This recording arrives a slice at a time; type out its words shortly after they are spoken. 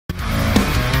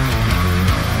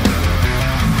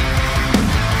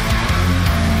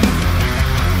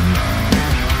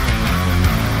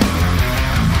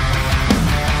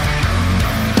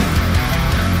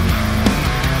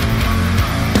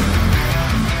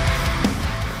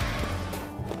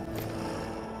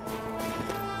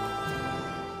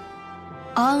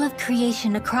All of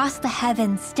creation across the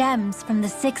heavens stems from the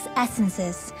 6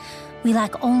 essences. We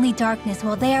lack only darkness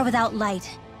while they are without light.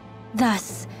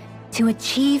 Thus, to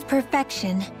achieve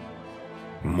perfection...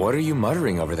 What are you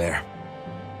muttering over there?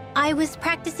 I was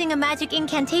practicing a magic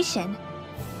incantation.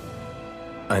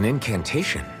 An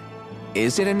incantation?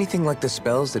 Is it anything like the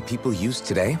spells that people use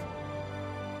today?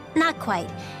 Not quite.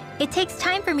 It takes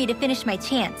time for me to finish my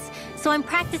chants, so I'm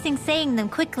practicing saying them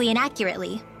quickly and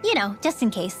accurately. You know, just in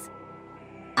case.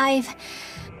 I've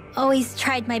always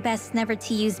tried my best never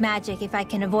to use magic if I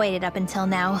can avoid it up until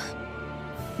now.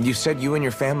 You said you and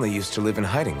your family used to live in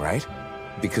hiding, right?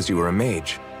 Because you were a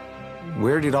mage.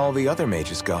 Where did all the other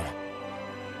mages go?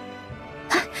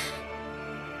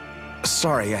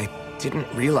 Sorry, I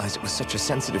didn't realize it was such a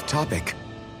sensitive topic.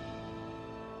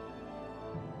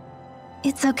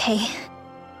 It's okay.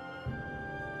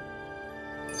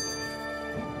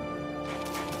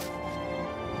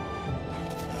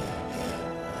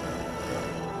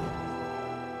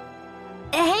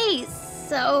 Hey,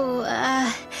 so,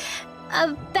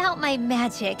 about my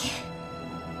magic.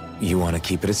 You want to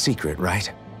keep it a secret,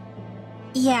 right?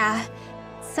 Yeah,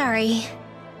 sorry.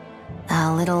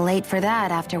 A little late for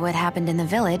that after what happened in the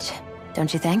village,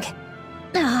 don't you think?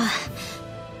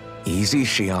 Easy,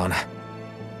 Shion.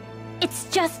 It's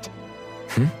just...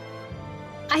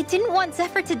 I didn't want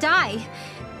Zephyr to die.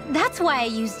 That's why I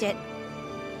used it.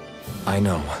 I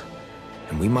know.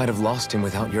 And we might have lost him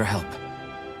without your help.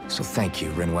 So thank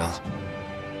you, Rinwell.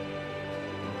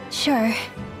 Sure.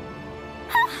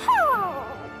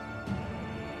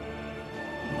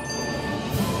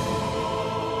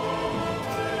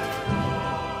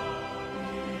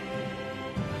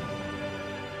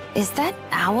 Is that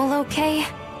owl okay?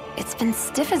 It's been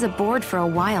stiff as a board for a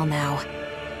while now.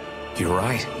 You're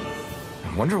right.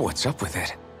 I wonder what's up with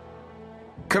it.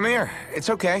 Come here. It's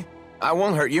okay. I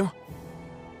won't hurt you.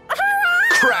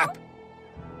 Crap!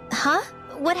 Huh?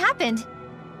 What happened?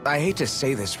 I hate to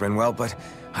say this, Rinwell, but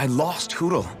I lost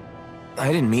Hootle.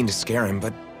 I didn't mean to scare him,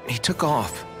 but he took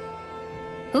off.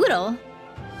 Hootle?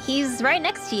 He's right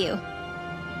next to you.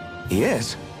 He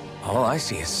is? All I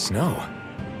see is snow.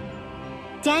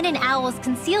 Dan and owls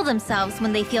conceal themselves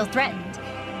when they feel threatened.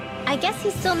 I guess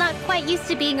he's still not quite used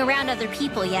to being around other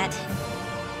people yet.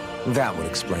 That would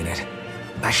explain it.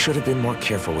 I should have been more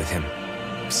careful with him.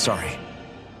 Sorry.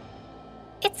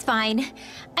 It's fine.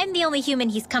 I'm the only human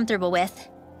he's comfortable with.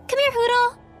 Come here,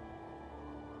 Hootle.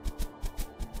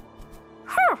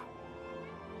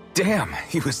 Damn,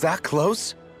 he was that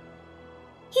close?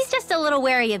 He's just a little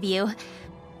wary of you.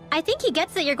 I think he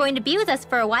gets that you're going to be with us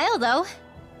for a while, though.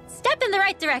 Step in the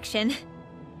right direction.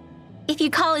 If you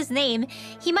call his name,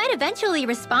 he might eventually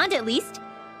respond at least.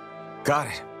 Got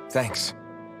it. Thanks.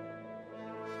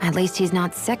 At least he's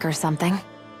not sick or something.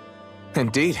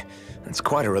 Indeed. That's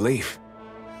quite a relief.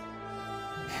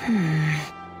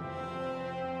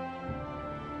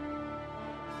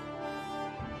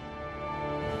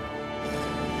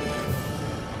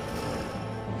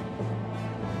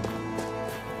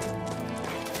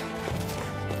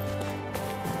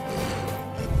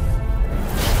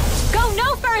 Go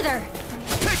no further!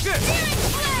 Take this!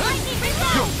 Lightning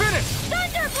result! You're finished!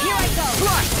 Thunderbolt! Here I go!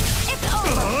 Fly! It's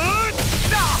over!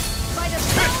 By the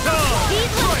power!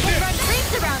 These lights can run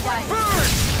rings around us! Burn!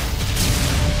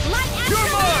 Light You're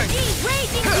mine! absolutely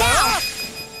raging now!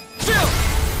 Chill!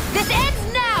 This ends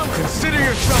now! Consider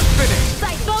yourself finished!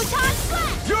 Sight photon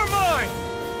slash! You're mine!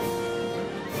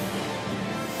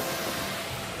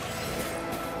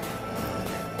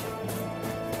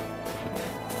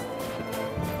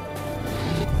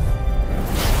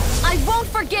 I won't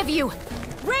forgive you!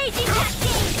 Raging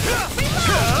cascade!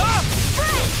 Reload!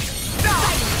 Break!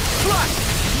 Flash!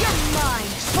 You're mine!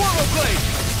 Swallow blade!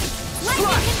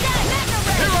 Lightning condemn! Mega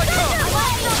ray! Here I come!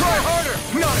 Thunderbolt! Try harder!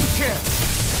 Not a chance!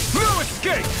 No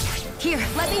escape! Here,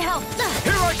 let me help!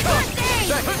 Here I come! First aid!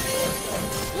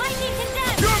 Thanks. Lightning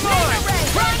condemn! You're mine! Mega ray!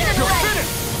 Thunder You're ray!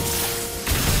 finished!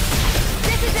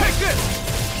 This is Take it! this!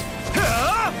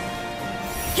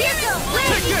 Here goes! Take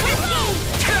Raging this!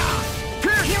 cascade!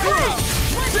 Pierce Here through! it is!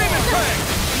 Demon Fang!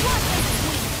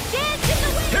 Dance in the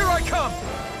wind! Here I come!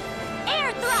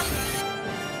 Air thrust!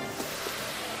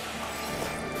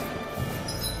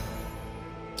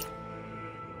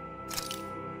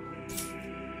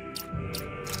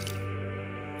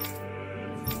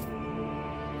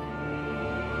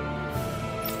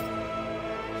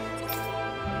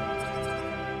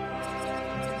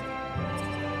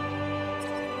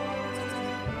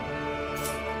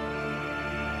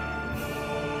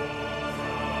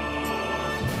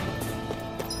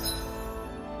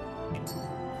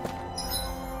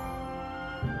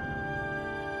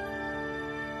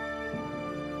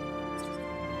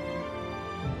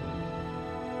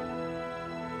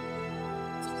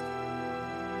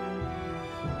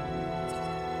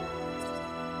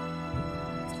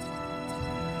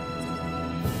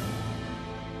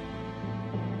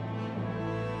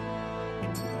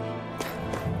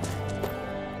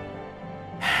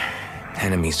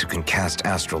 enemies who can cast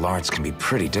astral arts can be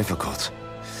pretty difficult.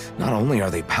 Not only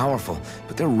are they powerful,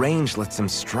 but their range lets them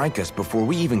strike us before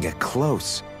we even get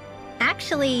close.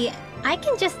 Actually, I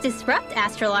can just disrupt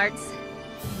astral arts.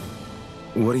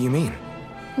 What do you mean?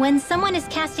 When someone is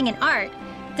casting an art,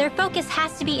 their focus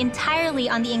has to be entirely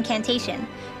on the incantation.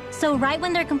 So right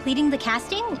when they're completing the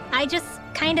casting, I just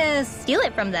kinda steal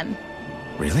it from them.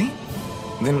 Really?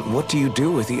 Then what do you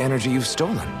do with the energy you've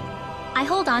stolen? I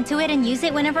hold onto it and use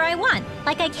it whenever I want,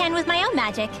 like I can with my own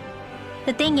magic.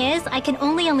 The thing is, I can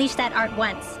only unleash that art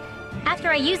once. After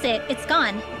I use it, it's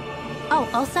gone. Oh,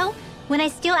 also, when I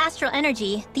steal astral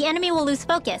energy, the enemy will lose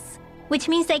focus, which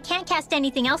means they can't cast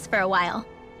anything else for a while.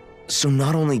 So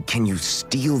not only can you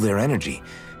steal their energy,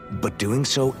 but doing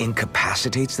so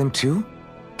incapacitates them too?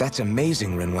 That's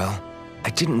amazing, Rinwell. I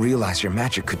didn't realize your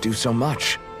magic could do so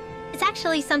much. It's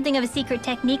actually something of a secret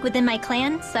technique within my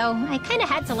clan, so I kinda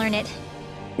had to learn it.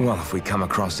 Well, if we come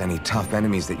across any tough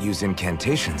enemies that use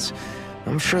incantations,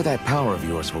 I'm sure that power of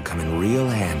yours will come in real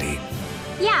handy.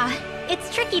 Yeah,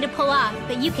 it's tricky to pull off,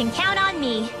 but you can count on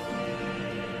me.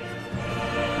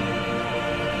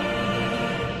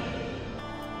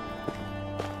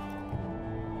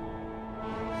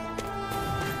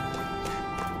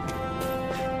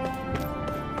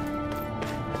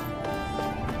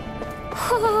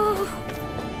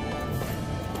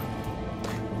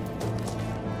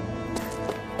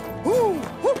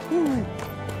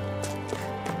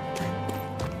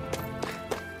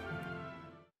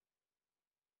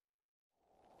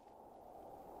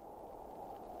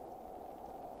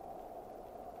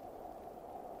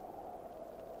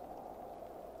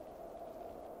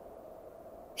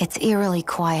 It's eerily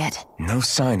quiet. No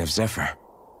sign of Zephyr.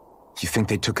 You think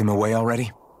they took him away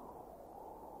already?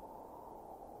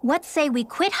 What say we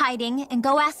quit hiding and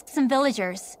go ask some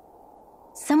villagers?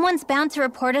 Someone's bound to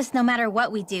report us no matter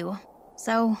what we do,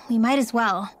 so we might as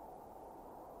well.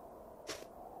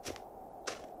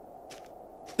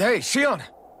 Hey, Shion!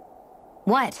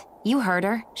 What? You heard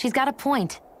her. She's got a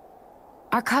point.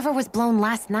 Our cover was blown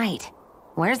last night.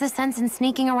 Where's the sense in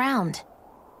sneaking around?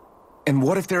 And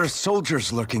what if there are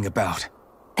soldiers lurking about?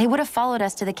 They would have followed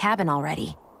us to the cabin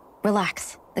already.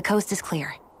 Relax. The coast is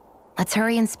clear. Let's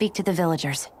hurry and speak to the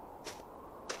villagers.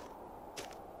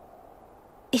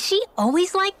 Is she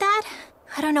always like that?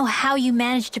 I don't know how you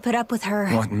managed to put up with her.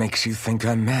 What makes you think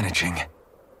I'm managing?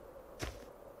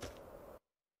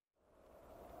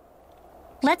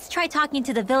 Let's try talking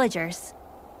to the villagers.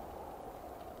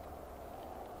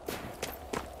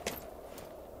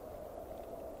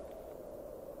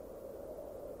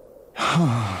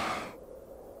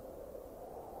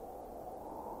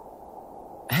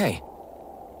 Hey.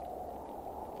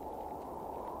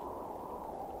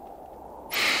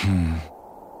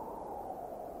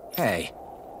 Hey.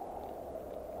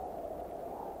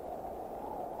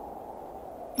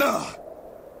 Ugh.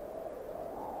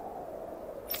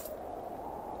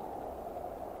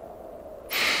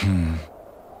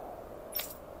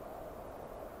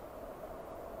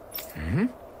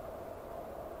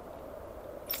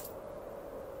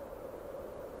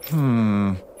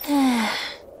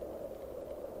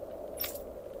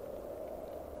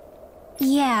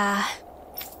 Yeah.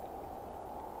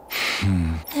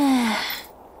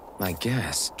 I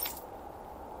guess.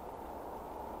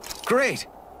 Great!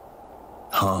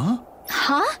 Huh?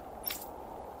 Huh?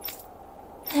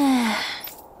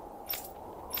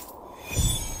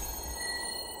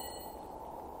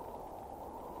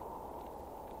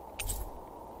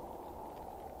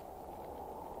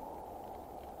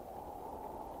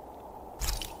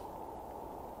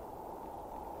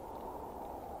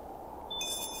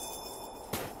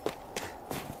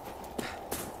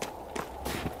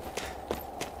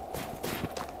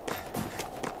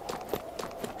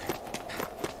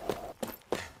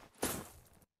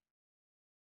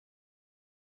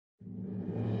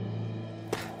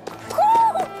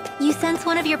 You sense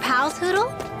one of your pals,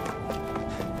 Hoodle?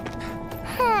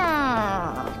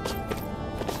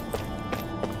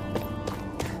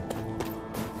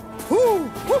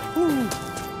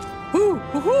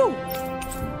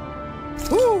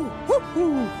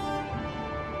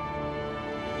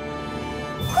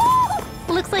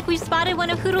 Looks like we've spotted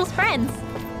one of Hoodle's friends.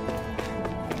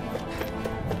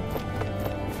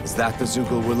 Is that the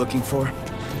Zoogle we're looking for?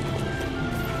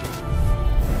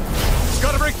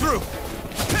 Gotta break through!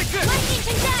 Take this!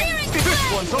 This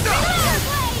one's on top!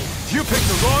 You picked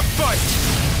the wrong fight!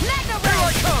 Here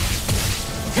I come!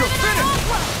 You're finished!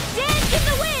 Dance in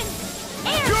the wind!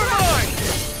 You're mine!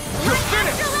 You're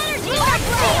finished!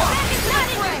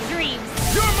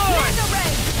 You're mine!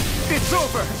 It's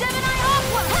over!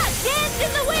 Dance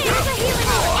in the wind! There's a healing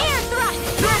air thrust!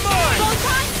 You're mine!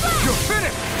 Photon blast! You're finished!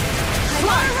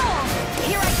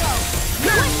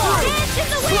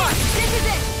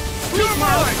 You're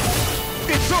mine!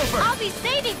 It's over! I'll be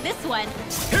saving this one.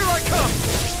 Here I come!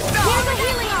 Here's a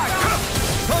healing art.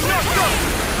 I'm not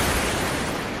done!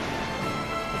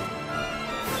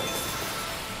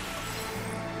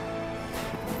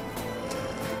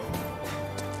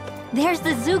 There's the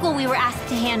Zoogle we were asked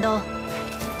to handle.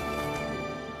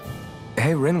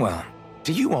 Hey, Rinwell.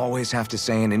 Do you always have to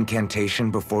say an incantation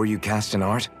before you cast an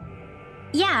art?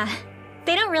 Yeah,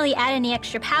 they don't really add any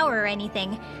extra power or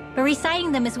anything, but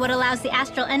reciting them is what allows the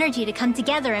astral energy to come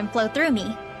together and flow through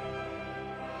me.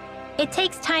 It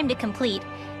takes time to complete,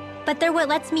 but they're what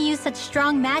lets me use such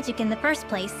strong magic in the first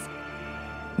place.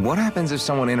 What happens if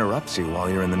someone interrupts you while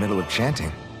you're in the middle of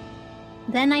chanting?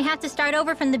 Then I have to start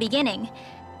over from the beginning.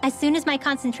 As soon as my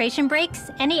concentration breaks,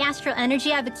 any astral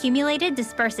energy I've accumulated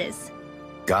disperses.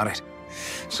 Got it.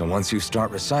 So once you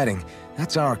start reciting,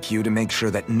 that's our cue to make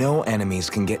sure that no enemies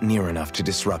can get near enough to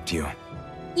disrupt you.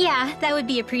 Yeah, that would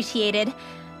be appreciated.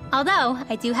 Although,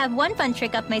 I do have one fun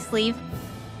trick up my sleeve.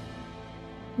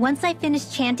 Once I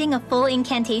finish chanting a full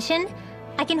incantation,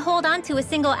 I can hold on to a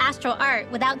single astral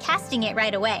art without casting it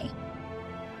right away.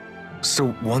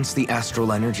 So once the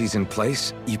astral energy's in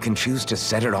place, you can choose to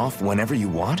set it off whenever you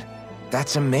want?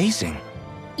 That's amazing.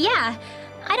 Yeah,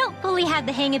 I don't fully have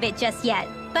the hang of it just yet,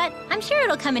 but I'm sure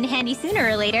it'll come in handy sooner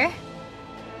or later.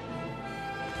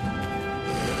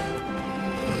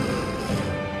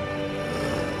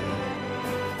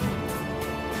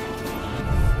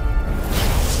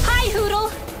 Hi,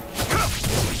 Hoodle!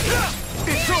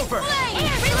 It's over!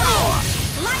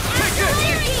 Take it!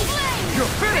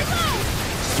 You're finished!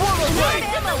 Swallow blade!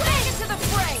 Into the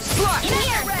fray! Slash! In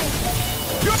here!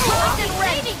 You're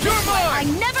mine! You're I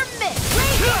mine! never miss!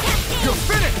 You're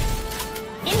finished!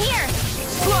 In here!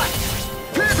 Slash!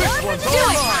 This one's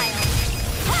all mine!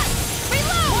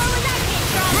 Reload! More when that came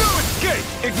from! Blue escape!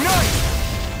 Ignite!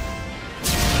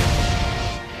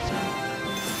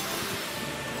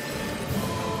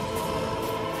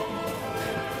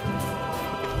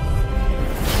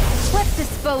 Let's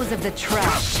dispose of the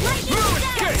trash. Blue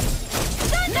escape!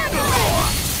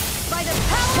 By the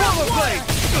power Swallow of blade!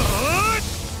 water!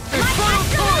 Infernal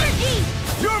torrent! Energy!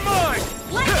 You're mine!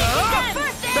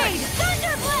 First aid!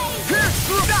 Thunderblade! Pierce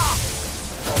through!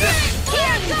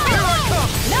 Here Here I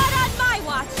come! Not on my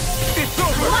watch! It's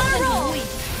over! On a roll!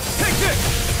 Take this!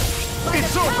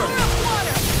 It's over!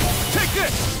 Water! Take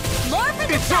this! More for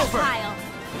the It's top over. pile!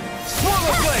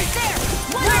 Swallow blade! There!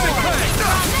 Rivet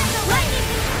fang!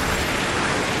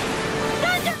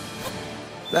 Thunder!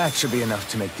 That should be enough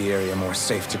to make the area more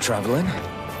safe to travel in.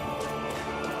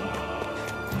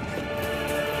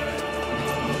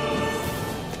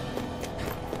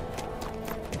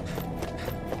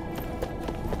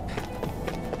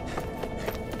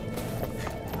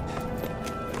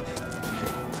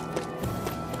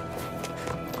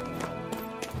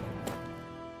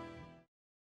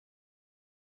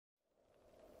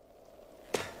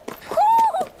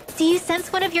 Do you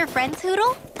sense one of your friends,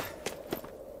 Hoodle?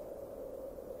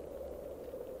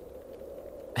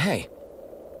 Hey.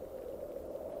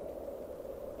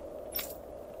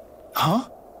 Huh?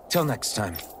 Till next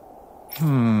time.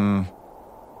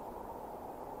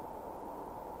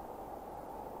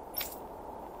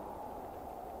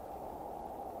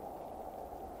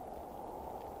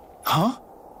 Huh?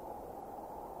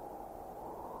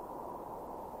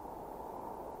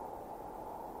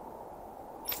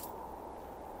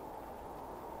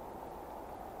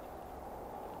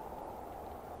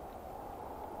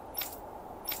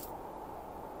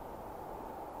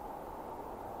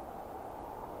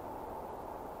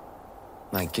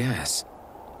 I guess.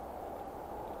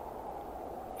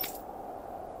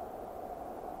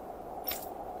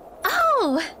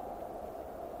 Oh!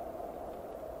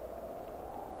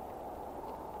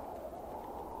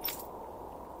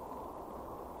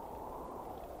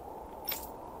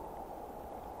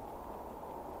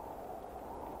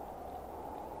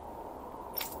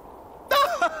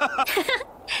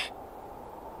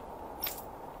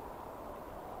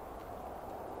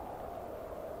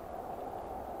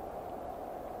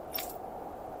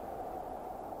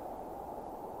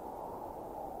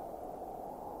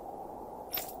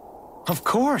 Of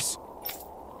course!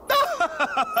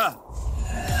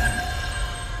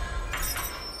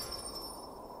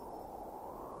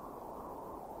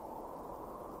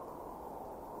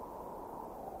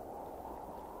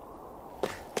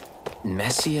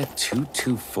 Messia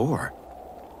 224.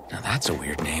 Now that's a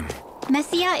weird name.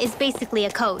 Messia is basically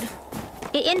a code.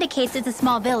 It indicates it's a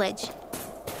small village.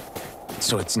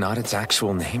 So it's not its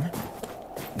actual name?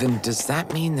 Then does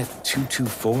that mean that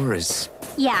 224 is...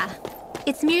 Yeah.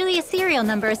 It's merely a serial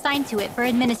number assigned to it for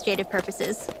administrative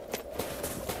purposes.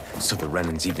 So the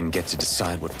Renans even get to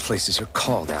decide what places are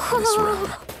called out in this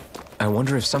realm. I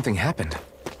wonder if something happened.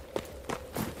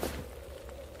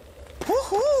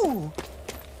 Woohoo!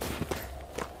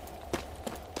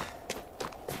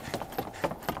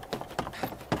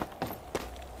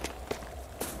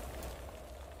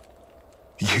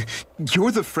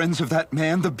 You're the friends of that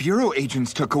man the Bureau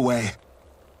agents took away.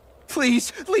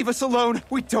 Please, leave us alone.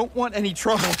 We don't want any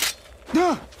trouble.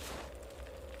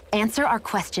 Answer our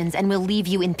questions and we'll leave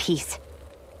you in peace.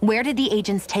 Where did the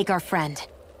agents take our friend?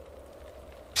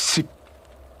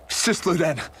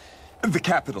 Sisluden, the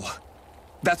capital.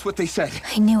 That's what they said.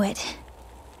 I knew it.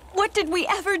 What did we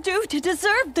ever do to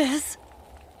deserve this?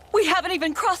 We haven't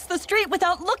even crossed the street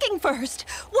without looking first.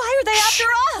 Why are they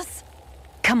after us?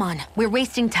 Come on, we're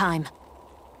wasting time.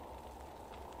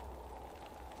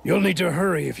 You'll need to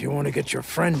hurry if you want to get your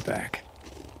friend back.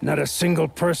 Not a single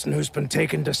person who's been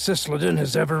taken to Sisleden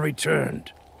has ever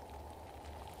returned.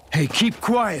 Hey, keep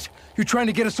quiet. You're trying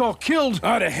to get us all killed.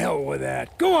 Out to hell with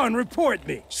that. Go on, report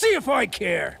me. See if I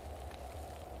care.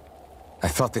 I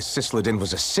thought this Sisleden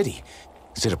was a city.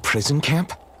 Is it a prison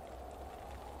camp?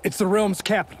 It's the realm's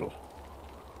capital.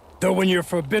 Though when you're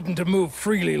forbidden to move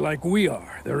freely like we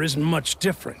are, there isn't much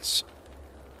difference.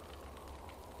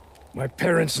 My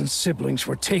parents and siblings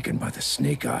were taken by the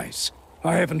Snake Eyes.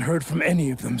 I haven't heard from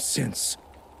any of them since.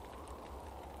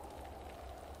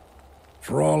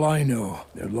 For all I know,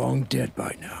 they're long dead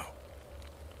by now.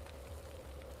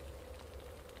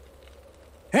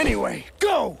 Anyway,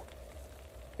 go!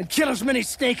 And kill as many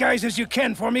Snake Eyes as you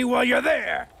can for me while you're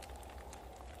there!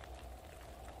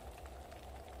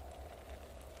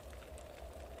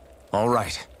 All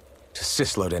right. To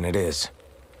Sisleden it is.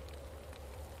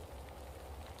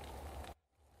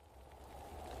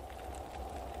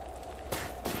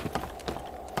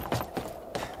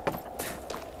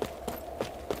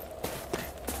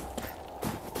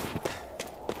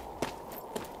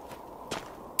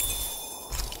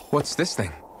 What's this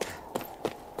thing?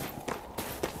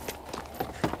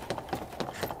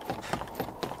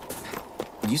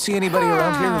 You see anybody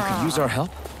around here who could use our help?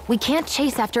 We can't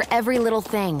chase after every little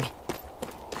thing.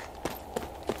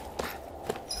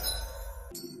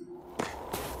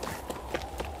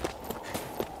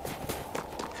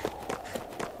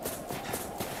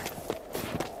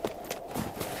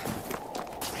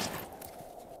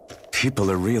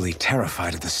 People are really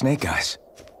terrified of the Snake Eyes.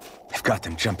 They've got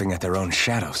them jumping at their own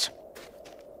shadows.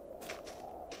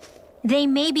 They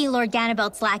may be Lord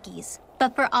Ganabelt's lackeys,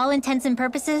 but for all intents and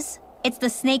purposes, it's the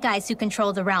Snake Eyes who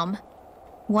control the realm.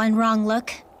 One wrong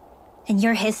look, and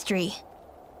your history.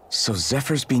 So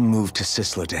Zephyr's being moved to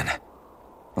Sisleden.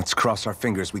 Let's cross our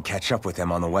fingers we catch up with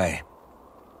him on the way.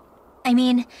 I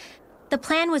mean, the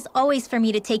plan was always for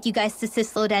me to take you guys to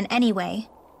Sisleden anyway.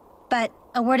 But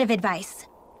a word of advice.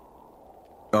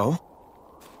 Oh?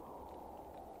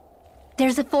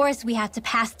 There's a forest we have to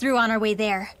pass through on our way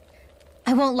there.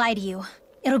 I won't lie to you.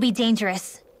 It'll be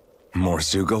dangerous. More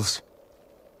Zeugles?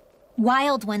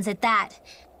 Wild ones at that.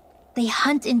 They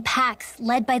hunt in packs,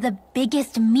 led by the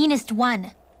biggest, meanest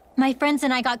one. My friends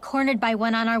and I got cornered by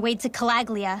one on our way to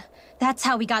Calaglia. That's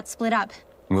how we got split up.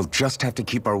 We'll just have to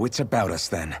keep our wits about us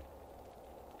then.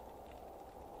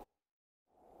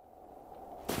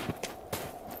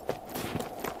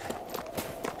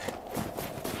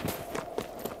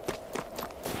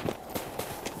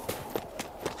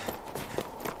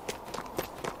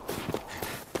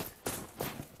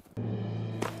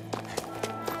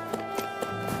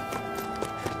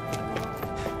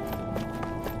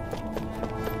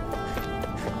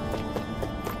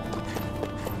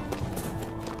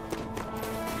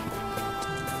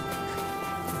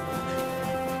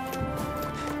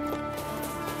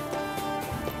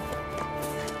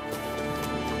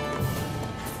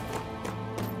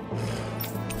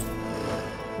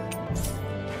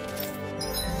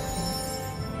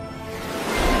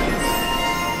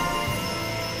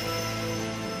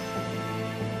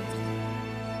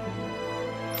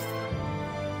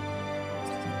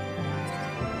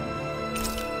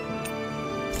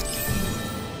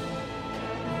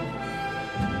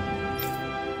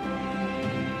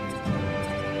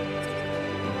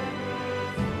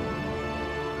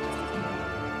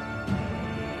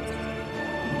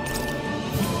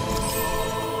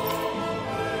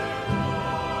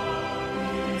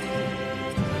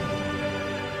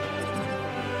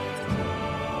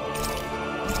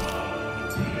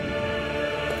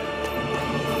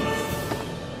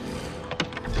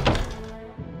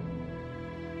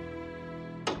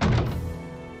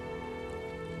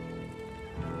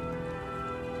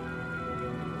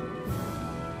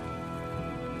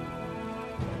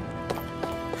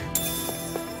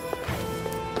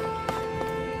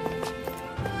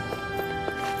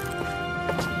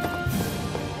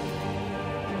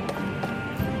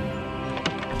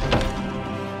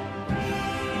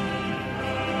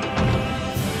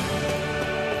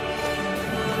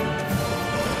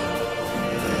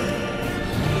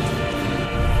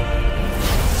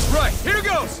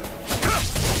 Here goes!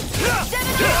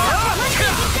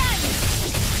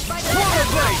 Swallow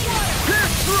blade!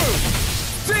 Pierce through!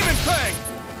 Demon Fang!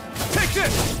 Take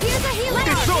this! Here's a healing!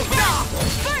 It's over!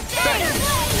 First aid!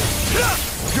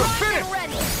 You're finished!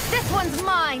 Ready. This one's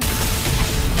mine!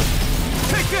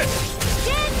 Take this!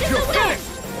 You're finished!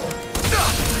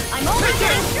 I'm only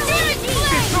getting started!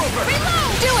 It's over!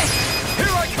 Reload! Do it!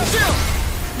 Here I come! Chill!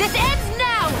 This ends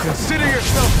now! Consider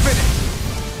yourself finished!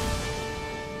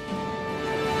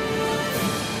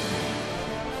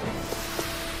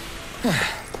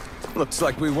 Looks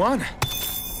like we won.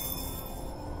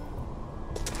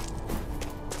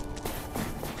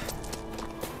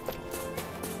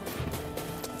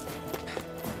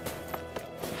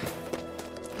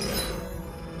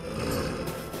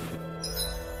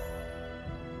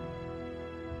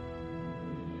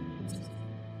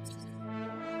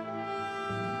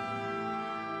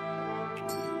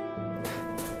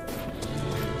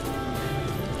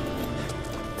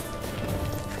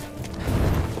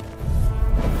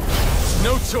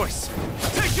 No choice.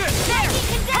 Take this!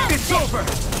 It's over!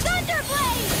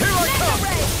 Thunderblade! Here I come!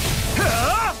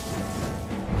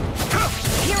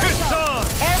 Here I It's go! on!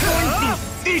 Airborne beast!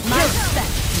 Eat My this!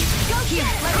 respect! Go here,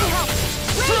 let me help!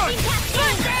 Strike! Raging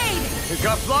Cascade! Aid! You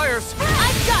got flyers!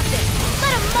 I've got this!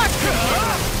 Let him march this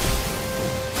way!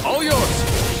 All yours!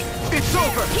 It's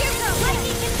over! Here goes!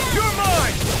 Lightning Condemned! You're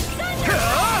mine! Thunder!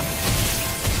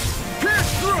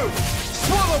 Pierce through!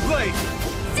 Swallow blade!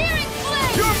 Searing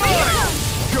Flame! You're mine! Reload!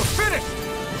 You're finished!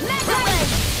 Mega Ray!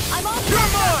 I'm all You're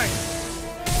set! mine!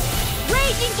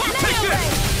 Raging Cascade! Take this!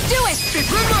 Do it!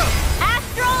 It's remote!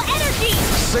 Astral Energy!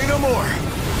 Say no more!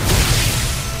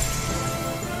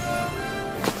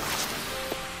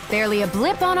 Barely a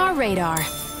blip on our radar.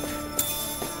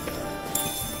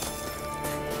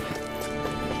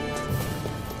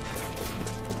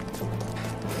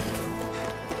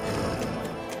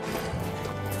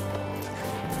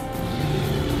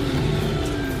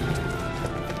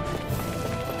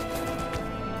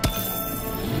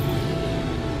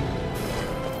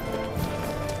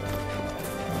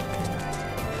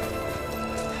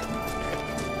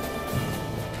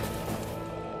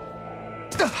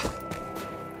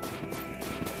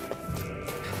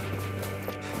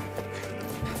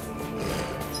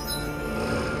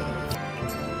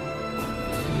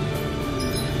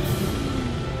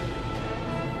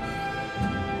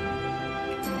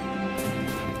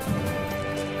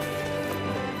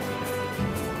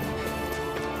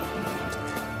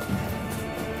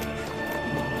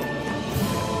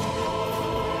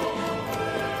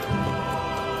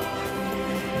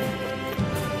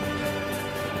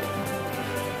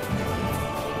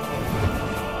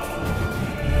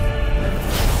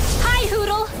 Hi,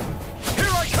 Hoodle!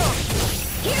 Here I come!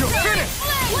 You're finished!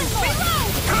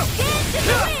 Reload! Dance in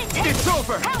the wind! It's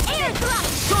over! Air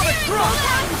thrust! Sonic thrust!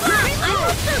 I'm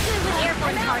so good with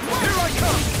airborne targets! Here I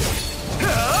come!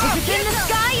 If it's in the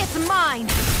sky, it's mine!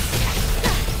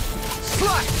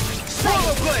 Slash!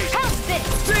 Swallow blade! How's this?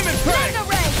 Demon Fang! Mega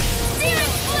Ray!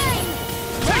 Searing Flame!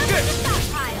 Take Run this! to the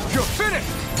stockpile! You're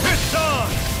finished! It's on!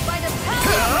 By the power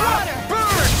of water!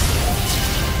 Burn!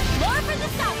 More for the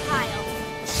stockpile!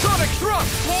 Sonic thrust!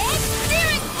 Hit!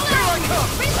 Searing Flame! Here I come!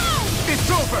 Reload! It's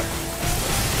over!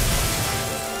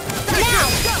 Now,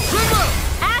 go! Remote!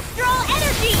 Astral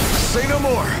Energy! Say no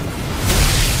more!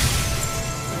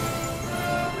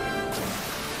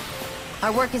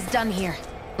 Our work is done here.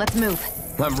 Let's move.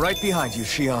 I'm right behind you,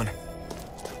 Shion.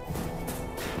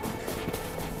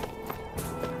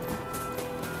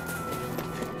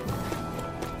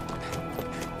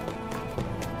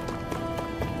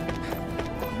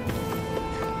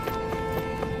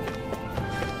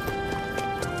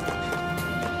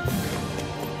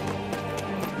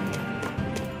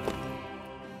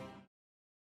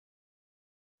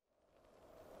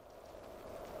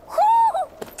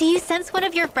 Do you sense one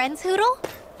of your friends, Hoodle?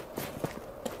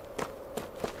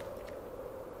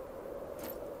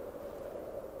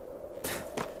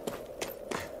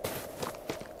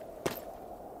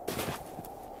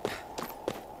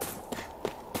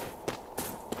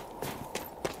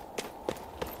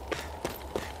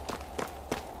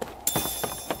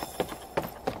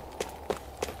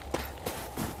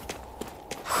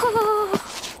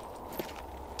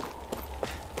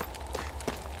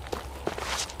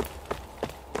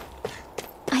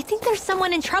 I think there's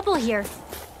someone in trouble here.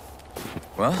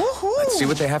 Well, let's see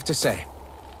what they have to say.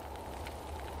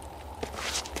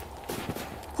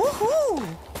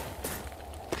 Woohoo!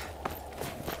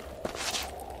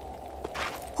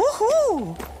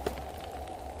 Woohoo!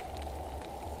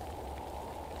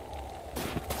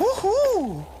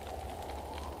 Woohoo!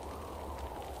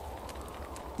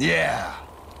 Yeah.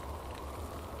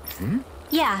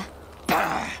 Yeah.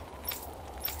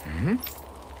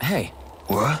 Hey.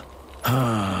 What?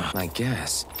 I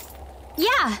guess.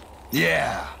 Yeah.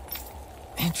 Yeah.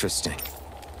 Interesting.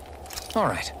 All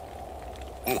right.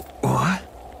 What?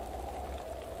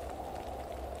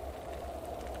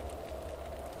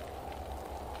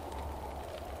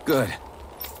 Good.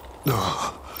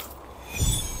 Ugh.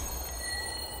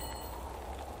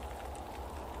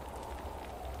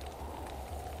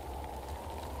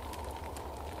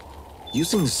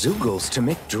 Using Zoogles to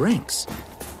make drinks.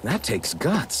 That takes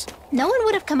guts. No one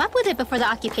would have come up with it before the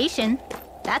occupation.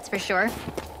 That's for sure.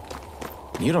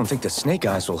 You don't think the Snake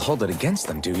Eyes will hold it against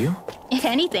them, do you? If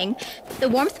anything, the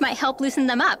warmth might help loosen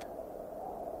them up.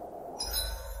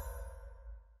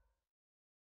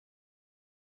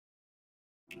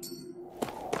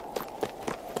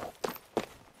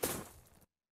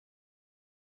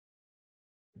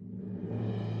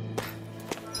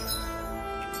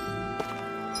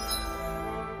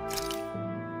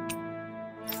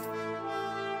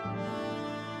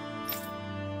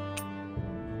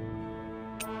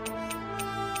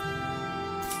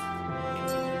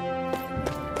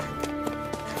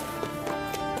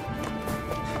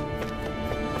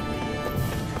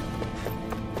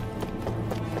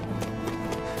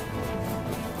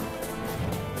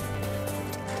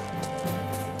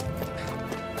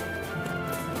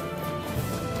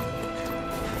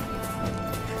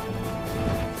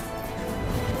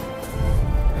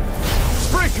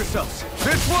 Brace yourselves!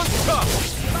 This one's tough!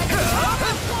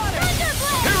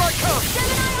 Here I come!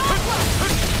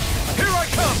 Here I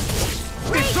come!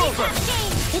 It's over!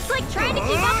 It's like trying to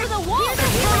keep up with a wall.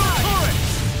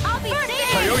 I'll be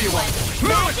safe. I owe you one!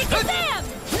 Magic Kazam!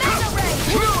 Mega Ray!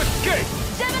 No escape!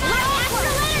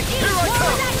 Astral Energy! Here I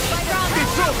come!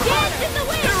 It's over! Dance in the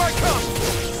wind! Here I come!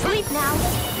 Sleep now.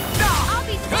 I'll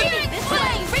be saving this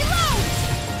way. Reload!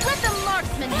 Let the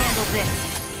marksman handle this.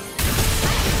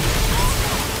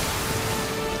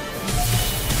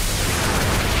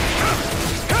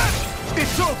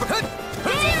 It's over! Here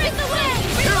is the way!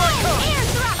 Here I come! Air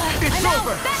thrust! It's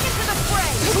over! Back into the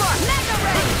fray! Fly! Mega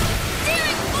Ray!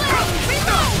 Steering flame!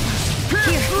 Reload!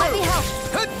 Here, let me help.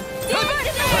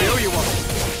 I owe you one!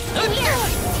 In here!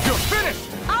 You're finished!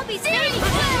 I'll be steering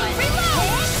flame!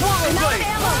 Reload! Swallow blade!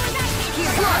 Here,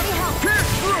 Fly! let me help.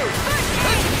 Pierce through!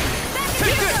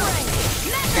 Take this!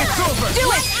 It's over! Do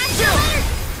it!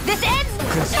 This ends!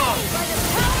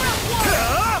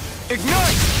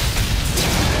 Ignite!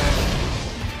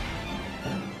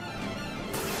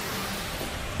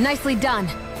 Nicely done.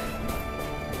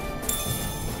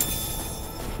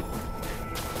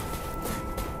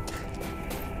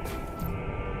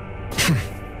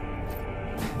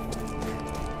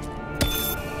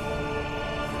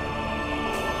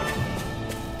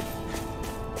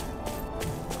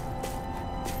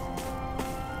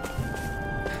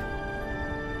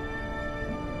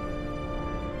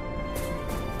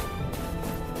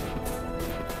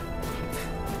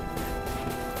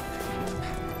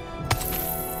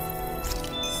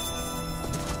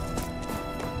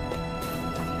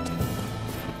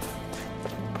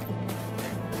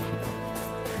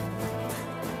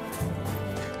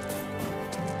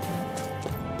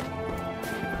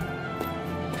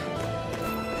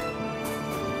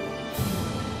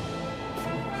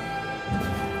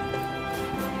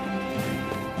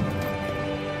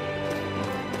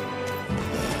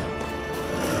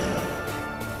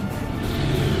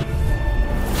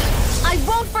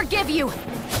 Forgive you!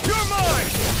 You're mine!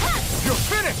 You're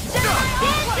finished!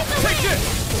 Take this!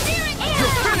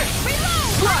 You're finished!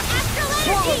 Flash!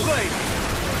 Swallow blade!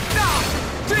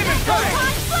 Demon Fang!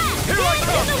 Here I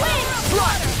come!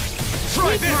 Flash!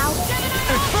 Try this!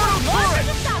 Infernal Torrent!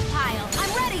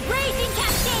 I'm ready! Raging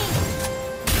Cascade!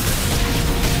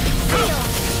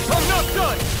 I'm not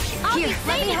done! I'll Here, be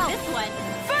let me saving help. this one!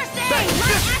 First aid! Thanks.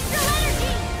 My Astral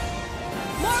Energy!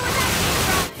 More with that!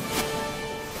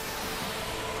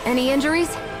 Any injuries?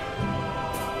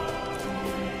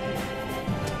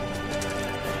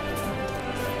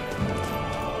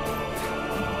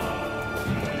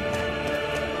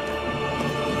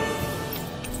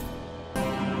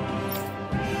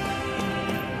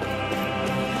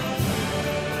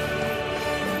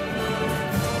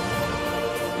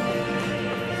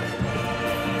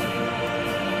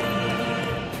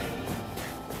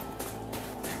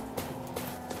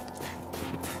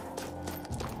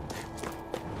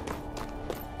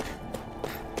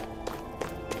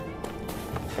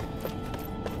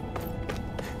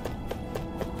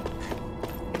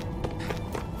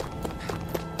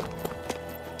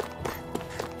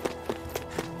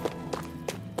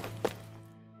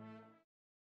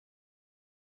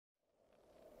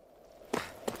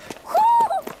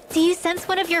 Do you sense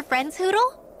one of your friends,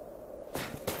 Hootle?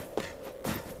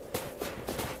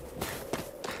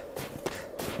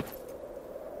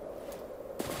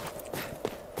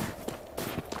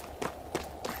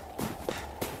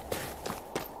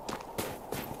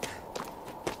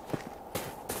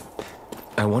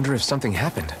 I wonder if something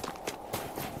happened.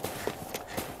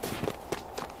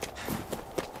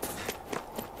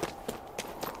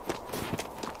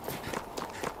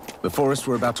 The forest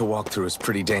we're about to walk through is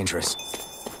pretty dangerous.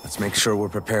 Let's make sure we're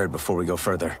prepared before we go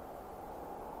further.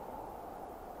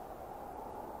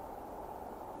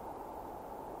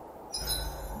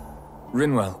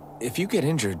 Rinwell, if you get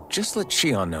injured, just let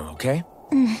Shion know, okay?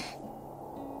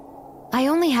 I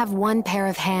only have one pair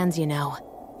of hands, you know.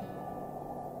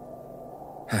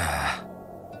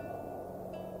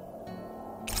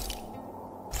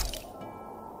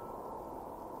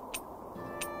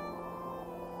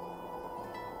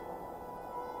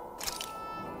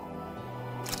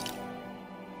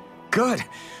 Good!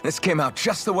 This came out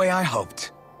just the way I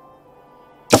hoped.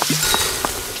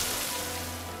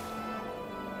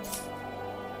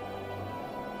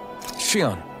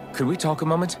 Shion, could we talk a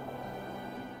moment?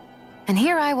 And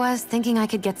here I was, thinking I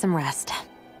could get some rest.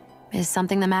 Is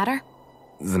something the matter?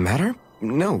 The matter?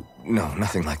 No,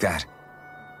 nothing like that.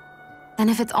 Then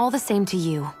if it's all the same to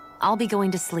you, I'll be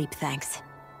going to sleep, thanks.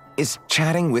 Is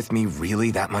chatting with me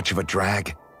really that much of a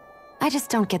drag? I just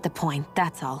don't get the point,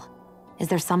 that's all. Is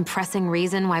there some pressing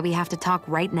reason why we have to talk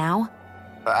right now?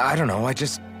 I don't know,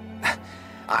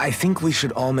 I think we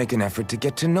should all make an effort to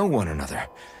get to know one another.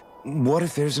 What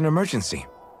if there's an emergency?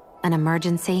 An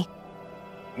emergency?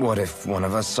 What if one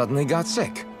of us suddenly got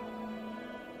sick?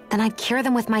 Then I'd cure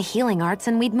them with my healing arts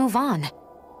and we'd move on.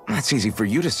 That's easy for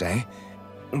you to say.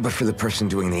 But for the person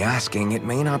doing the asking, it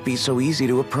may not be so easy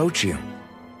to approach you.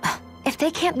 If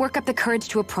they can't work up the courage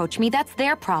to approach me, that's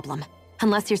their problem.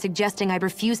 Unless you're suggesting I'd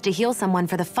refuse to heal someone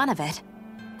for the fun of it.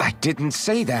 I didn't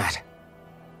say that.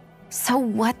 So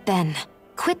what then?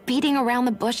 Quit beating around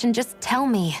the bush and just tell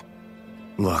me.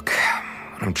 Look,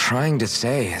 what I'm trying to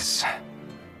say is...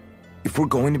 if we're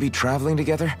going to be traveling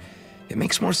together, it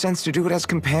makes more sense to do it as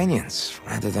companions,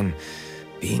 rather than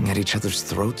being at each other's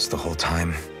throats the whole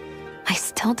time. I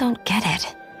still don't get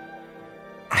it.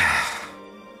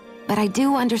 But I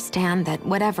do understand that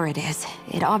whatever it is,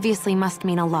 it obviously must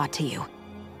mean a lot to you.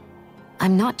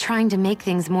 I'm not trying to make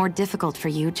things more difficult for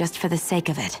you just for the sake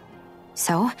of it.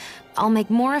 So, I'll make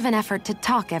more of an effort to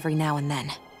talk every now and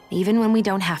then, even when we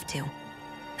don't have to.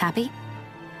 Happy?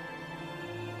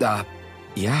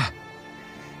 Yeah.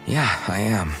 Yeah, I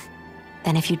am.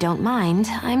 Then if you don't mind,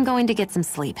 I'm going to get some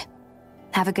sleep.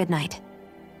 Have a good night.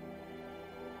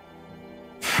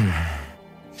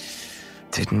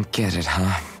 Didn't get it,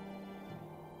 huh?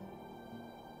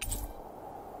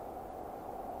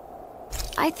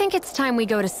 I think it's time we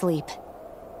go to sleep.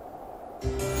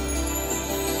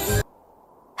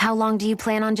 How long do you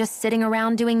plan on just sitting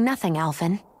around doing nothing,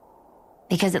 Alphen?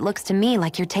 Because it looks to me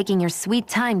like you're taking your sweet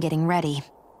time getting ready.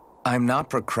 I'm not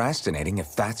procrastinating,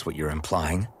 if that's what you're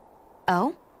implying.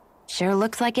 Oh? Sure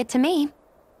looks like it to me.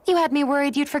 You had me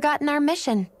worried you'd forgotten our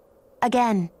mission.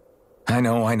 Again. I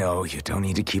know. You don't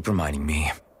need to keep reminding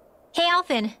me. Hey,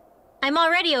 Alphen. I'm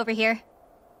already over here.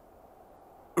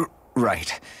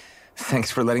 Right.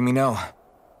 Thanks for letting me know.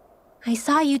 I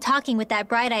saw you talking with that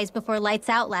Bright Eyes before lights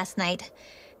out last night.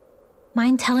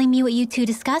 Mind telling me what you two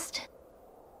discussed?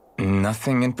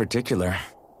 Nothing in particular.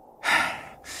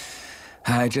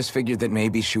 I just figured that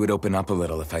maybe she would open up a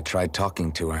little if I tried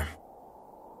talking to her.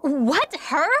 What?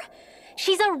 Her?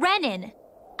 She's a Renin.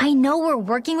 I know we're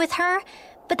working with her,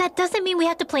 but that doesn't mean we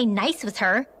have to play nice with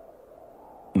her.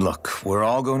 Look, we're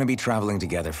all going to be traveling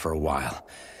together for a while.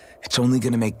 It's only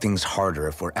going to make things harder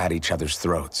if we're at each other's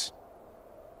throats.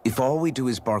 If all we do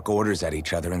is bark orders at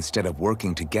each other instead of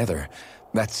working together,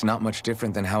 that's not much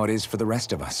different than how it is for the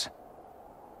rest of us.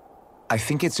 I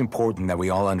think it's important that we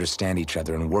all understand each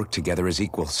other and work together as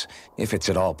equals, if it's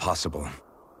at all possible.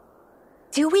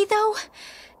 Do we, though?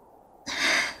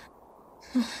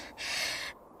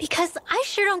 Because I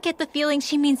sure don't get the feeling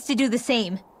she means to do the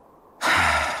same.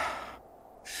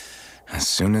 As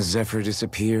soon as Zephyr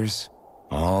disappears,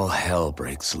 all hell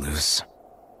breaks loose.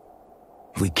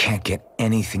 We can't get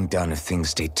anything done if things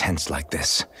stay tense like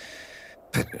this.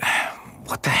 But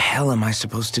what the hell am I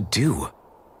supposed to do?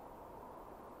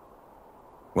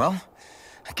 Well,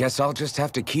 I guess I'll just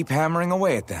have to keep hammering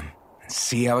away at them and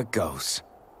see how it goes.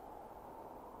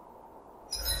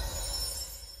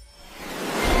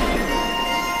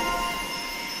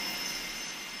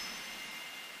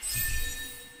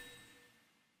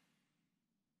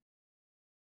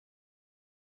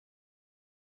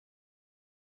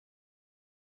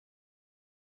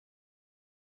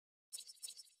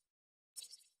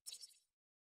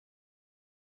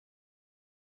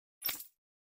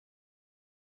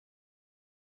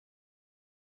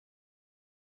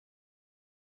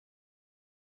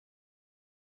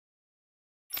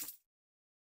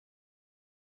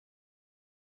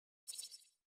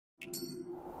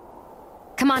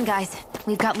 Come on, guys.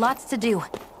 We've got lots to do.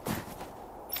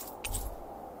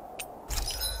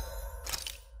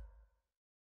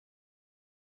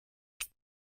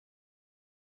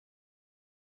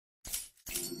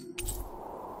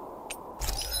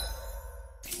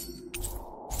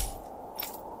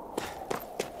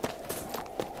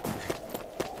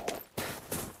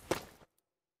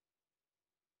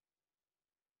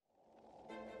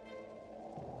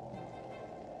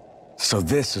 So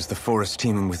this is the forest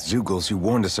teeming with Zeugles you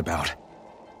warned us about.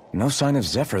 No sign of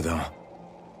Zephyr, though.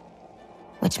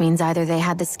 Which means either they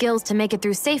had the skills to make it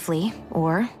through safely,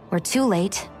 or we're too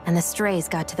late, and the strays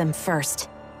got to them first.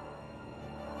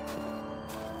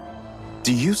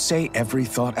 Do you say every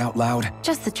thought out loud?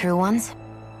 Just the true ones.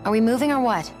 Are we moving or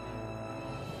what?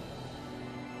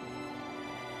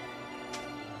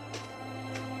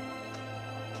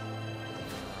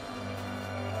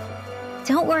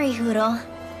 Don't worry, Hootle.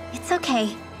 It's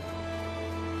okay.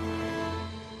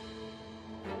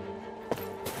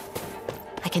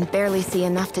 I can barely see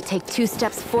enough to take 2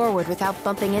 steps forward without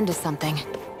bumping into something.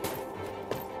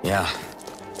 Yeah.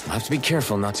 I'll have to be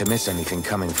careful not to miss anything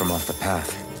coming from off the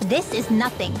path. This is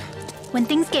nothing. When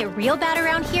things get real bad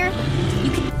around here,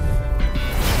 you can...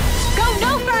 Go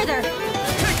no further!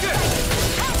 Take this!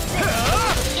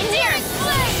 Endurance!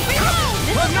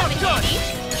 This I'm is not done!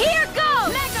 Here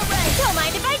goes! Mega Ray! Don't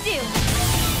mind if I do!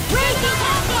 Raging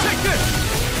Cascade! Take this!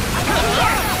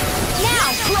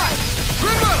 Now! Strike!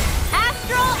 Remove!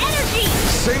 Astral Energy!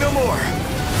 Say no more!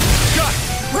 Got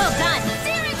it! Well done!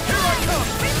 Here I come!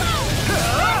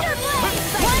 Thunder Blade!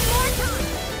 One more time!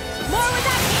 More where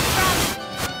that came from!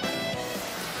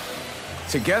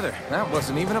 Together, that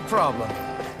wasn't even a problem.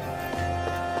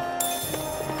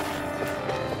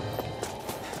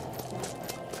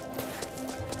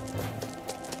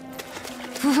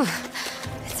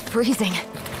 It's freezing.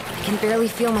 I can barely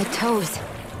feel my toes.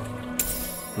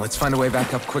 Let's find a way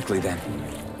back up quickly, then.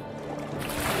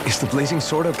 Is the blazing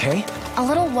sword okay? A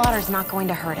little water's not going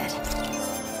to hurt it.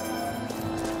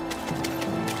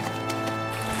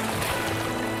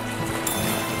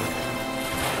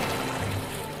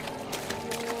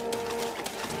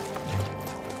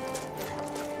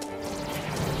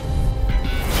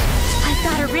 I've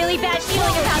got a really bad feeling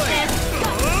about this!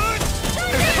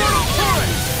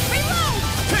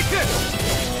 Take this!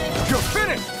 You're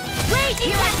finished!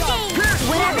 Raging Cascade!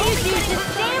 Whatever you do,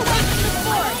 just stay away from the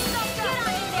sword! Get on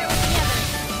in there with the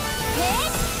others!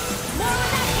 Hit! More where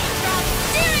that came from!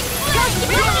 Steering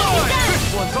Blade! You're mine! This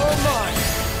one's all mine!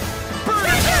 Burn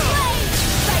in hell!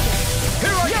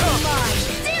 Here I come!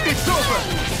 It's over!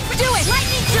 Do it!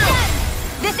 Lightning Strike!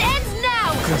 This ends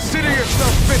now! Consider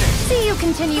yourself finished! See you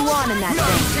continue on in that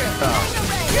vein.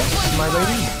 Yes, my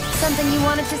lady? Something you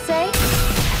wanted to say?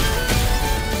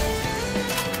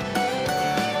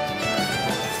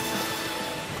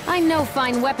 I know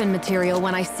fine weapon material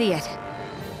when I see it.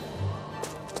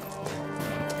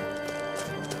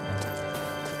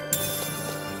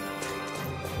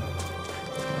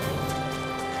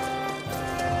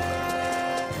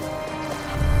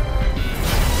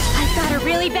 I've got a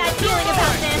really bad feeling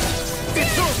about this!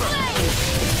 It's over!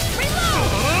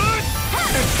 Reload!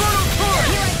 Infernal Torch!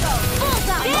 Here I go!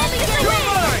 Bullseye! You're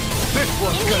mine! This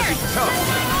one's gonna be tough!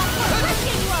 Let's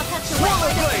get you all tucked away!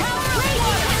 Swallow Blade!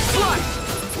 Slice!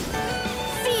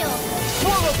 Seal!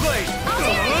 Swallow Blade!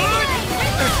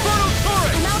 Infernal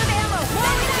Torch! I'm out of ammo!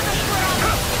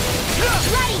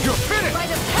 Ready! You're finished! By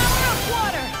the power of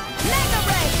water! Mega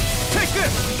Ray! Take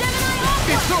this! Gemini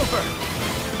Alpha! It's over!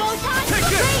 Photon!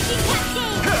 Take this! Raging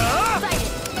Cascade!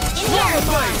 Sighted! In Swallow here!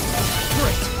 Blade!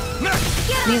 Great! Next!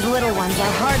 These little ones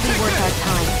are hardly worth our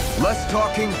time. Less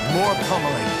talking, more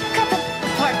pummeling. Cut the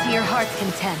part to your heart's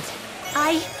content.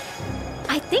 I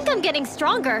think I'm getting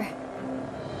stronger.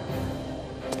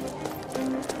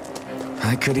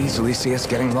 I could easily see us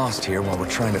getting lost here while we're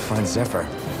trying to find Zephyr.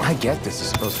 I get this is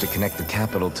supposed to connect the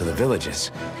capital to the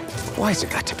villages. Why's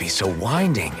it got to be so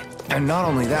winding? And not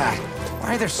only that,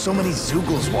 why are there so many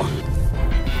Zeugles walking?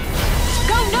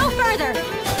 Go no further!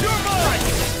 You're mine!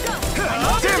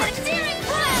 Damn it! Steering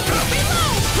Blade!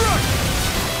 Reload! Strike!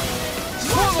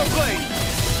 Swallow Blade!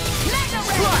 Mega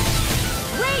Ray! Strike!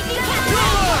 Raging You're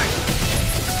Cascade! mine!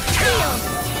 Seal!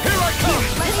 Here I come!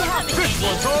 Let me have it, This baby.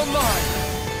 one's all mine!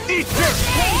 Eat this!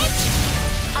 Hit!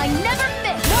 I never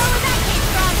miss! More where that came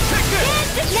from! Take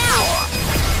this! This now!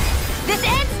 This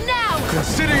ends now!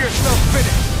 Consider yourself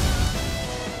finished!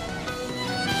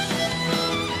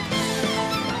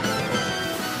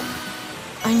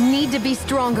 I need to be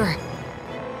stronger.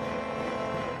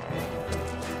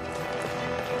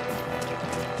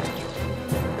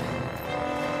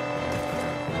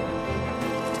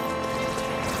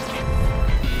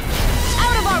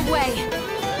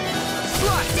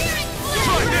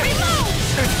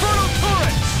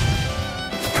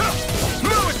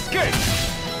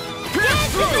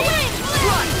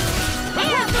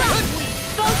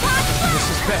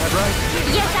 bad, right?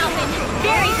 Yes, Alvin.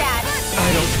 Very bad.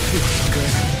 I don't feel so good.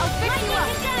 I'll fix you up.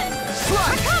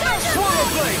 Slash! Swallow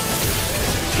blade!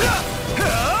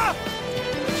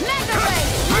 Mega ray!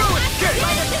 Get it!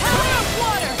 Power of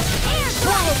water! Air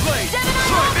Swallow blade!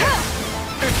 Try this!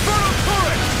 Infernal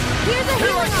turret! Here's a Here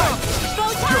I healing come! arm!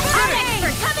 You're Photon finished!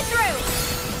 We're coming through.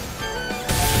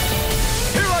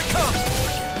 Here I come!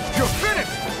 You're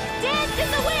finished! Dance in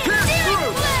the wind. Pierce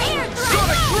through! Air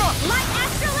Sonic thrust! Light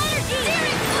astral energy.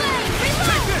 Searing flame.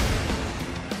 Take this!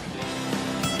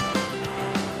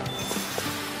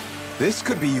 This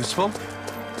could be useful.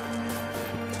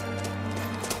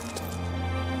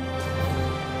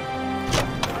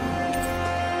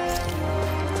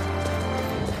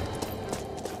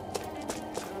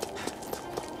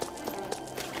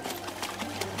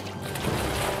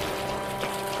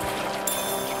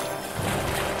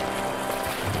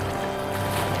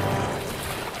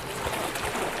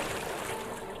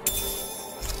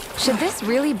 Should this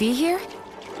really be here?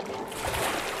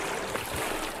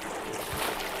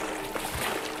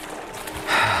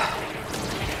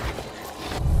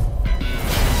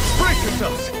 Brace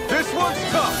yourselves! This one's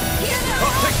tough!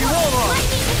 I'll take you all on!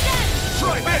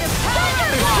 Try this!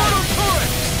 Infernal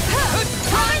turret!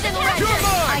 You're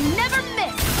I mine! never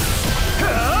miss!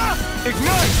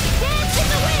 Ignite! Dance in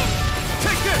the wind.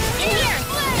 Take this! Here.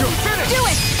 You're finished! Do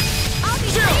it! I'll be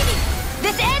ready.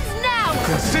 This ends now!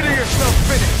 Consider yourself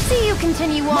finished! See you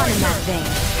continue on in that vein.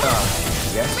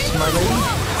 Yes, my lady?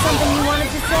 Something you wanted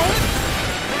to say?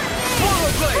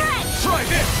 Swallow blade! Try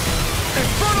this!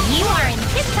 Infernal You are turret! in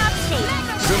tip-top shape.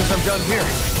 As soon as I'm done here,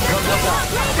 come help out.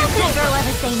 How could a girl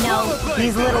ever say no?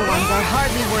 These little ones are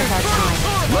hardly worth our time.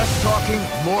 Less talking,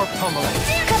 more pummeling.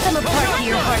 Cut them apart to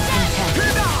your heart's content.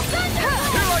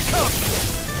 Here I come!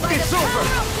 It's over!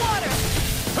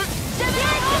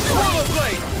 Swallow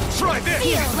blade! Try this!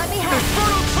 Here, let me have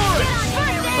Infernal turret! it!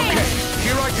 Okay,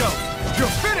 here I go!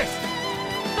 You're finished!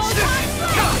 Here I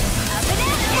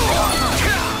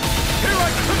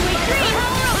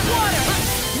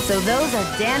So those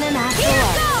are Dan and Axel.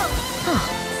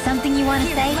 Something you want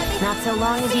to say? Not so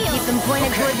long as you keep them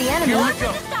pointed toward the enemy. Here I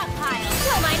go! Stockpile.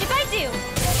 Don't mind if I do.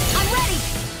 I'm ready.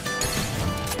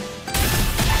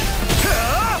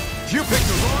 You picked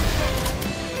the wrong...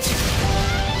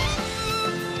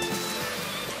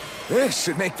 This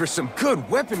should make for some good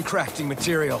weapon crafting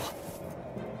material.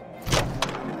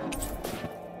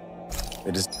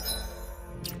 It is...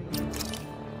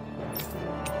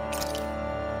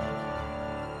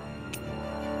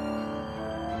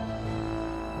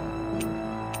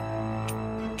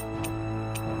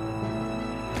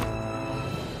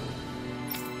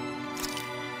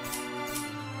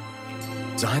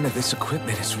 Design of this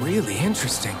equipment is really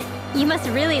interesting. You must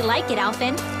really like it,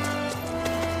 Alvin.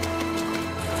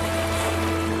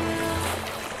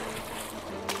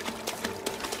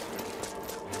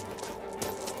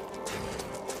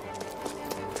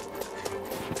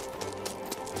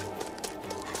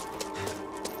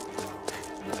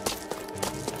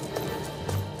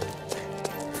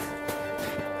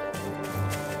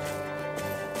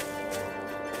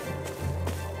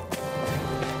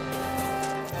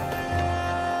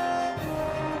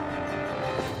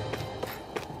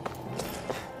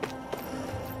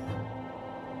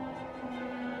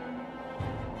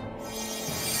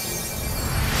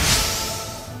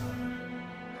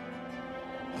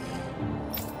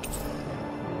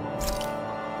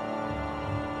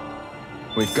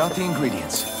 We've got the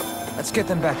ingredients. Let's get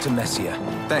them back to Messia.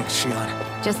 Thanks,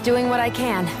 Shion. Just doing what I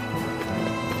can.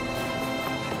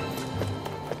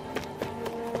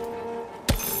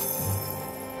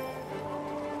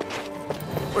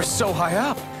 We're so high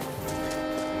up.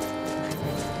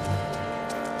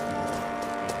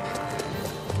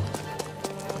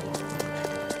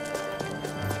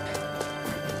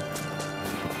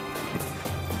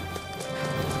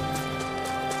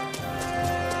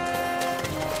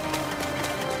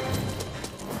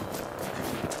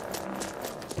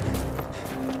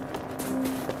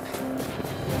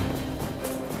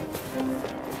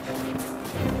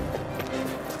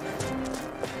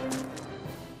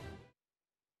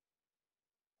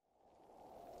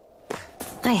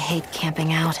 I hate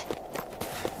camping out.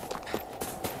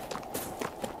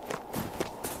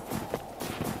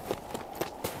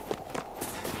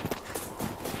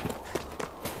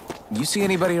 You see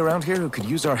anybody around here who could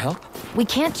use our help? We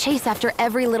can't chase after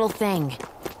every little thing.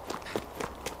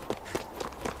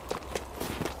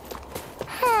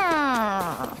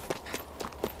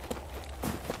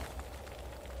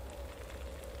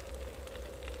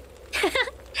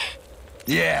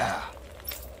 Yeah.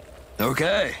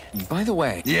 Okay. By the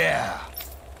way... Yeah.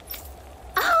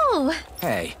 Oh!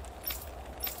 Hey.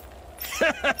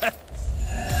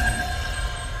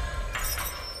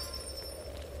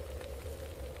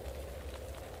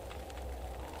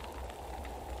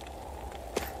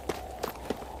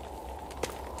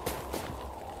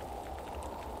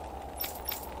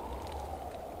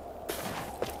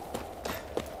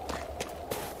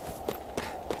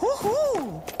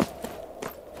 Woohoo!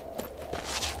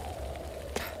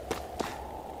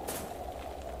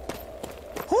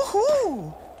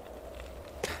 Woohoo!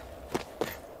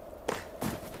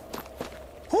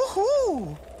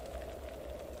 Woohoo!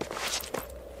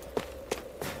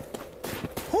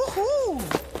 Woohoo!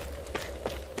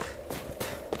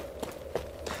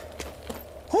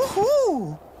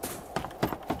 Woohoo!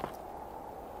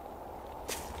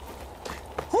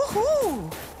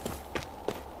 Woohoo!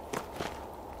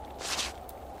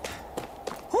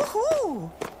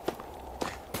 Woohoo!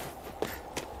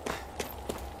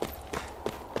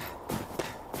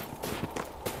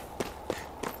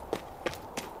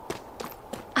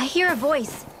 I hear a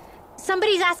voice.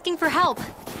 Somebody's asking for help.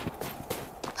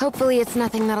 Hopefully it's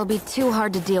nothing that'll be too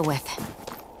hard to deal with.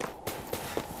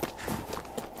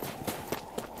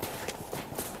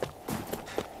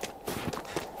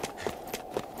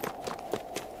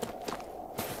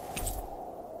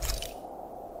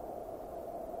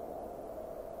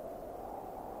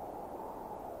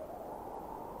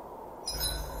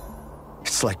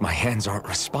 It's like my hands aren't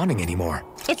responding anymore.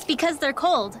 It's because they're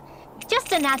cold.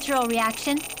 Just a natural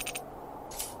reaction.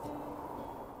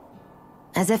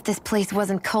 As if this place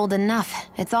wasn't cold enough,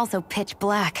 it's also pitch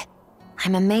black.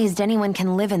 I'm amazed anyone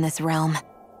can live in this realm.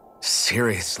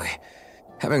 Seriously.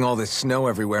 Having all this snow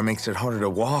everywhere makes it harder to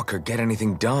walk or get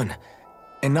anything done.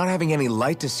 And not having any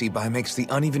light to see by makes the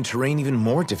uneven terrain even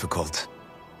more difficult.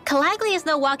 Calaglia is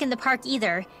no walk in the park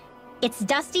either. It's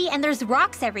dusty and there's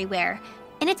rocks everywhere.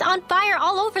 And it's on fire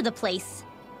all over the place.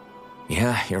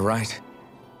 Yeah, you're right.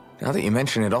 Now that you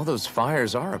mention it, all those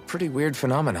fires are a pretty weird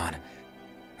phenomenon.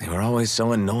 They were always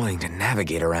so annoying to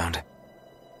navigate around.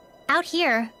 Out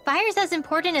here, fire's as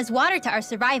important as water to our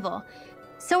survival.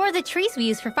 So are the trees we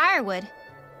use for firewood.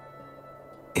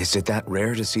 Is it that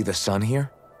rare to see the sun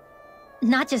here?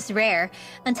 Not just rare.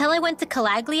 Until I went to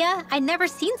Calaglia, I'd never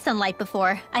seen sunlight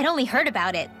before. I'd only heard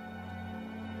about it.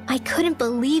 I couldn't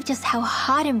believe just how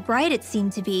hot and bright it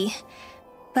seemed to be.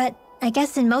 But I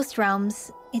guess in most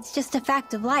realms, it's just a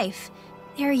fact of life.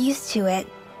 They're used to it.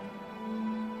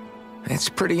 It's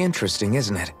pretty interesting,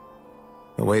 isn't it?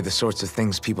 The way the sorts of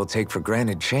things people take for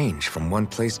granted change from one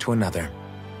place to another.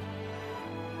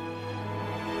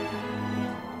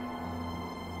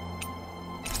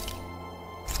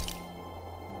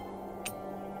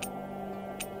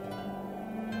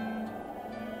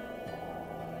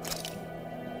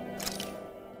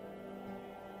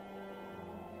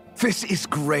 This is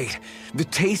great. The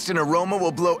taste and aroma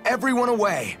will blow everyone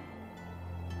away.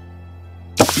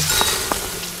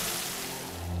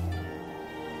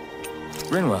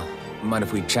 Rinwell, mind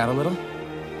if we chat a little?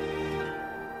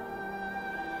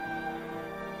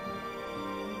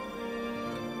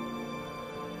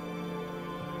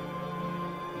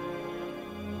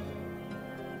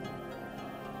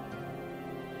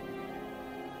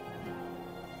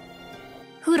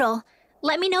 Hootle,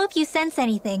 let me know if you sense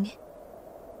anything.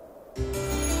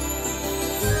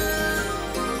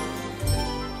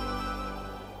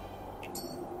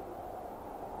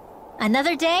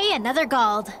 Another day, another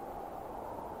Gald.